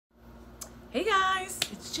Hey guys,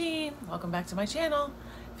 it's Jean. Welcome back to my channel.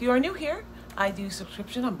 If you are new here, I do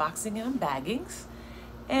subscription unboxing and unbaggings,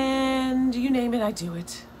 and you name it, I do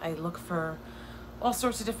it. I look for all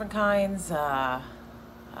sorts of different kinds. I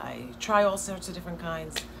try all sorts of different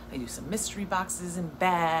kinds. I do some mystery boxes and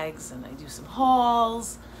bags, and I do some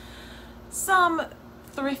hauls, some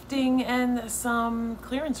thrifting, and some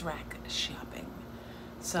clearance rack shopping.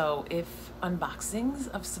 So if unboxings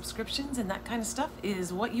of subscriptions and that kind of stuff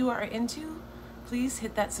is what you are into, please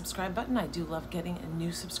hit that subscribe button. I do love getting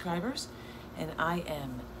new subscribers, and I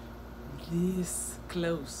am this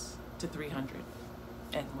close to 300.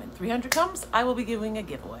 And when 300 comes, I will be giving a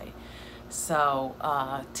giveaway. So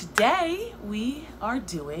today we are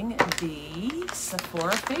doing the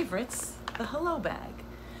Sephora Favorites, the Hello Bag.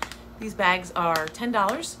 These bags are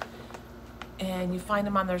 $10, and you find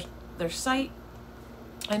them on their site.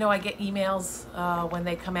 I know I get emails when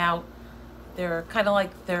they come out. They're kind of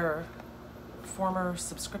like their former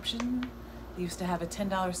subscription. They used to have a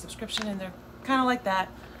 $10 subscription, and they're kind of like that.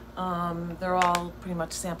 They're all pretty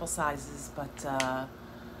much sample sizes, but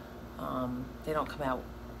they don't come out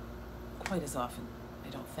quite as often, I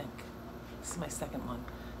don't think. This is my second one.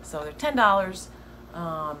 So they're $10.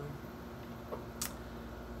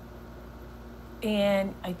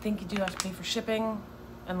 And I think you do have to pay for shipping,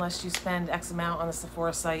 unless you spend X amount on the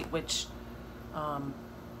Sephora site, which I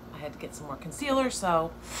had to get some more concealer,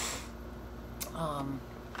 so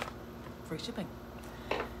free shipping.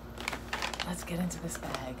 Let's get into this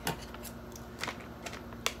bag.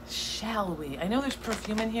 Shall we? I know there's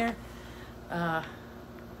perfume in here,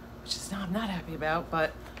 which is I'm not happy about,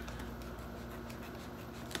 but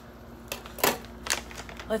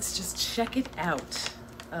let's just check it out.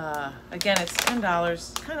 Again, it's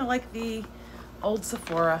 $10, kind of like the old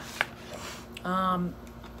Sephora.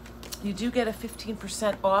 You do get a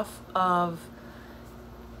 15% off of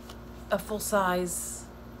a full size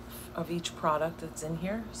of each product that's in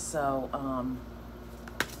here. So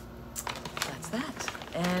that's that.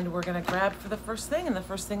 And we're gonna grab for the first thing, and the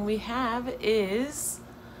first thing we have is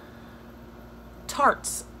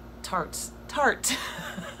Tarte.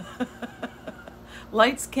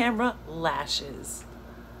 Lights, Camera, Lashes.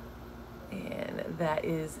 And that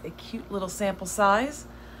is a cute little sample size.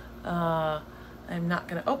 I'm not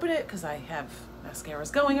gonna open it because I have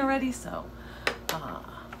mascaras going already, so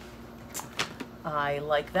I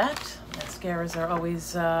like that. Mascaras are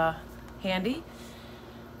always handy.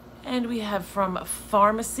 And we have from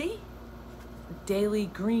Pharmacy, Daily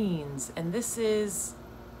Greens, and this is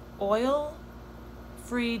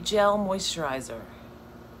oil-free gel moisturizer,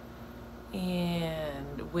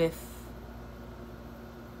 and with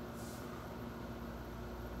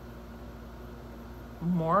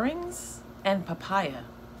moorings and papaya,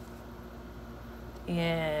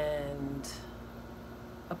 and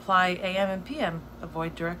apply AM and PM.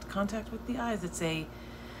 Avoid direct contact with the eyes. It's a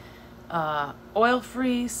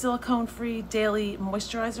oil-free, silicone-free daily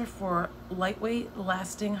moisturizer for lightweight,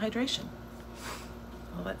 lasting hydration.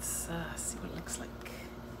 Well, let's see what it looks like.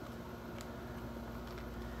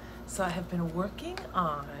 So I have been working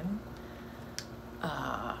on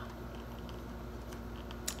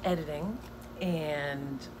editing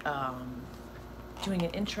and doing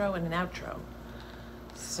an intro and an outro.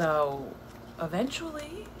 So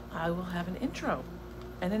eventually I will have an intro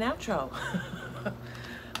and an outro.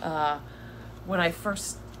 When I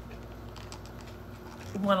first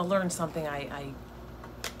want to learn something, I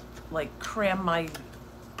like cram my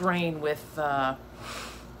brain with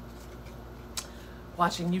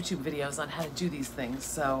watching YouTube videos on how to do these things.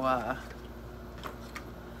 So I'm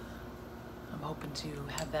hoping to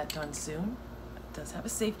have that done soon. It does have a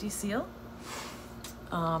safety seal.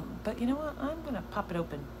 But you know what? I'm gonna pop it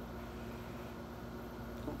open.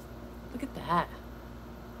 Ooh, look at that.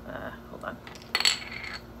 Hold on.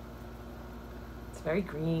 It's very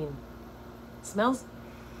green. It smells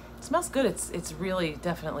good. It's really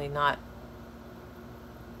definitely not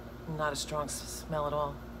a strong smell at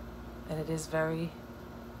all. And it is very,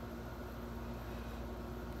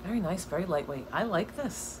 very nice, very lightweight. I like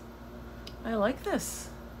this. I like this.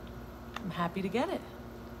 I'm happy to get it.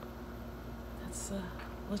 That's a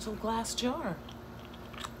little glass jar.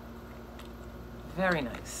 Very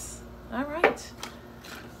nice. All right.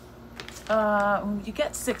 You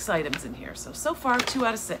get 6 items in here. So far, 2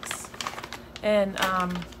 out of 6. And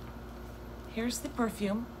here's the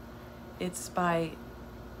perfume. It's by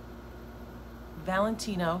Donna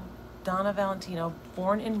Valentino,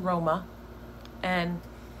 Born in Roma. And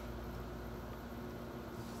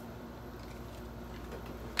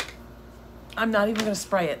I'm not even gonna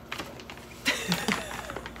spray it.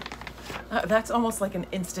 That's almost like an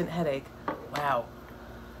instant headache. Wow.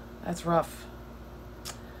 That's rough.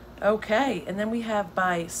 Okay, and then we have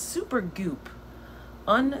by Super Goop,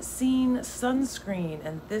 Unseen Sunscreen,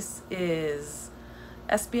 and this is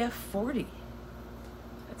SPF 40.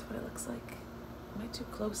 That's what it looks like. Am I too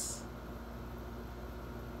close?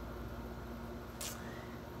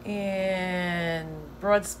 And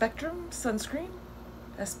broad spectrum sunscreen,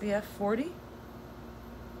 SPF 40.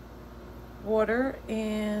 Water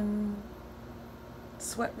and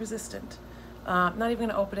sweat resistant. I'm not even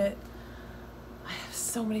gonna open it. I have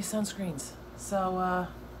so many sunscreens, so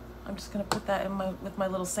I'm just gonna put that in with my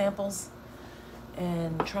little samples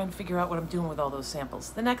and try and figure out what I'm doing with all those samples.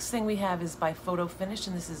 The next thing we have is by Photo Finish,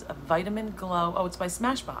 and this is a Vitamin Glow. Oh, it's by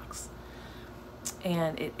Smashbox,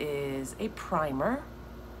 and it is a primer.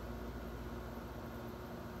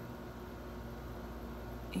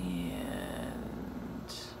 And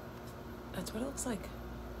that's what it looks like.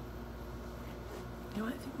 You know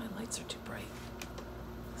what? I think my lights are too bright.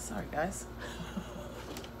 Sorry, guys.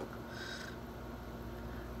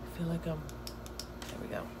 I feel like there we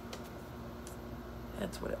go.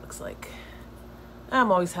 That's what it looks like. I'm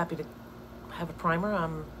always happy to have a primer.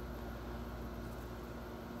 I've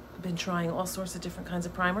been trying all sorts of different kinds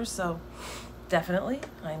of primers, so definitely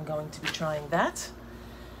I'm going to be trying that.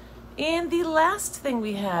 And the last thing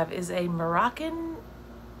we have is a Moroccan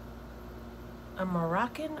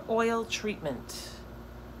oil treatment.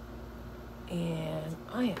 And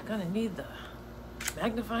I am gonna need the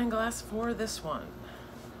magnifying glass for this one.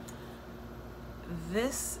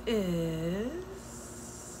 This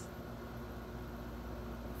is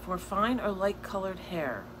for fine or light colored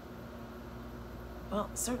hair. Well,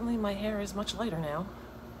 certainly my hair is much lighter now.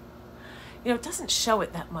 You know, it doesn't show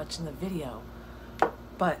it that much in the video,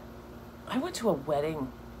 but I went to a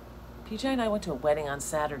wedding. PJ and I went to a wedding on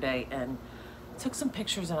Saturday and took some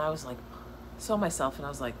pictures, and I was like, saw myself and I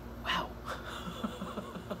was like, wow,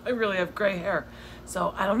 I really have gray hair.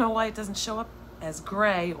 So I don't know why it doesn't show up as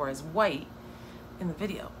gray or as white in the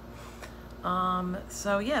video.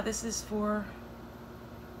 So yeah, this is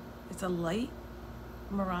it's a light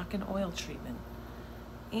Moroccan oil treatment.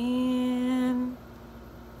 And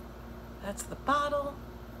that's the bottle.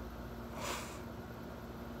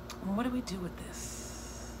 And what do we do with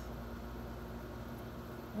this?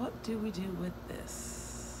 What do we do with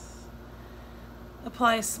this?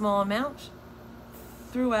 Apply a small amount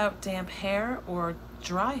throughout damp hair or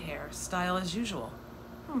dry hair, style as usual.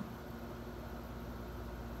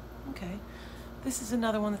 Okay, this is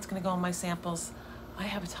another one that's gonna go in my samples. I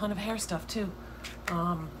have a ton of hair stuff too.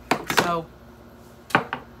 So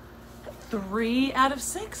 3 out of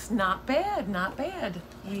 6, not bad, not bad.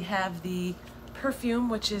 We have the perfume,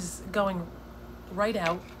 which is going right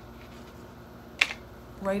out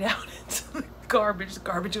into the garbage. The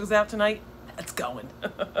garbage goes out tonight. That's going.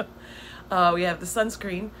 We have the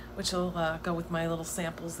sunscreen, which will go with my little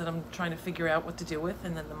samples that I'm trying to figure out what to do with,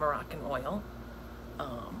 and then the Moroccan oil.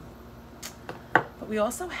 But we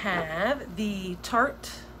also have the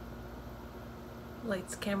Tarte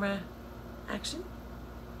Lights, Camera, Action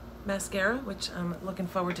mascara, which I'm looking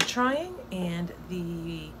forward to trying, and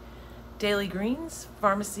the Daily Greens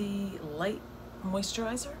Pharmacy Light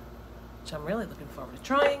Moisturizer, which I'm really looking forward to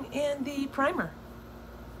trying, and the primer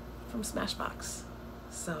from Smashbox.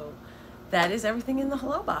 So that is everything in the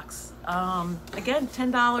Hello box. Again,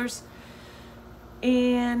 $10,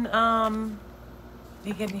 and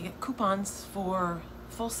you get coupons for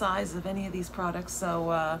full size of any of these products.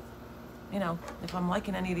 So you know, if I'm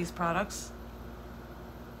liking any of these products,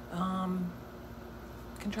 can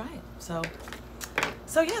try it. So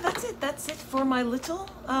yeah, that's it. That's it for my little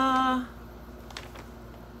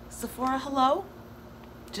Sephora Hello.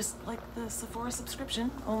 Just like the Sephora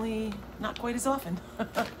subscription, only not quite as often.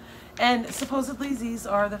 And supposedly these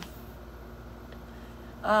are the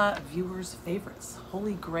viewers' favorites.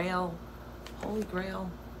 Holy Grail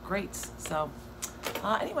greats. So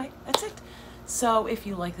anyway, that's it. So if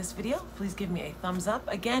you like this video, please give me a thumbs up.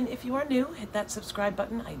 Again, if you are new, hit that subscribe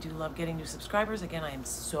button. I do love getting new subscribers. Again, I am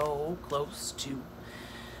so close to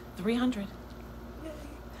 300. Yay.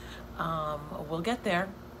 We'll get there.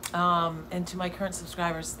 And to my current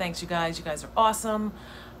subscribers, thanks you guys. You guys are awesome.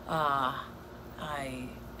 I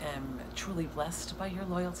am truly blessed by your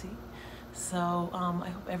loyalty. So I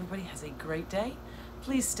hope everybody has a great day.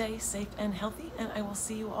 Please stay safe and healthy, and I will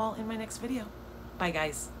see you all in my next video. Bye,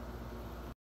 guys.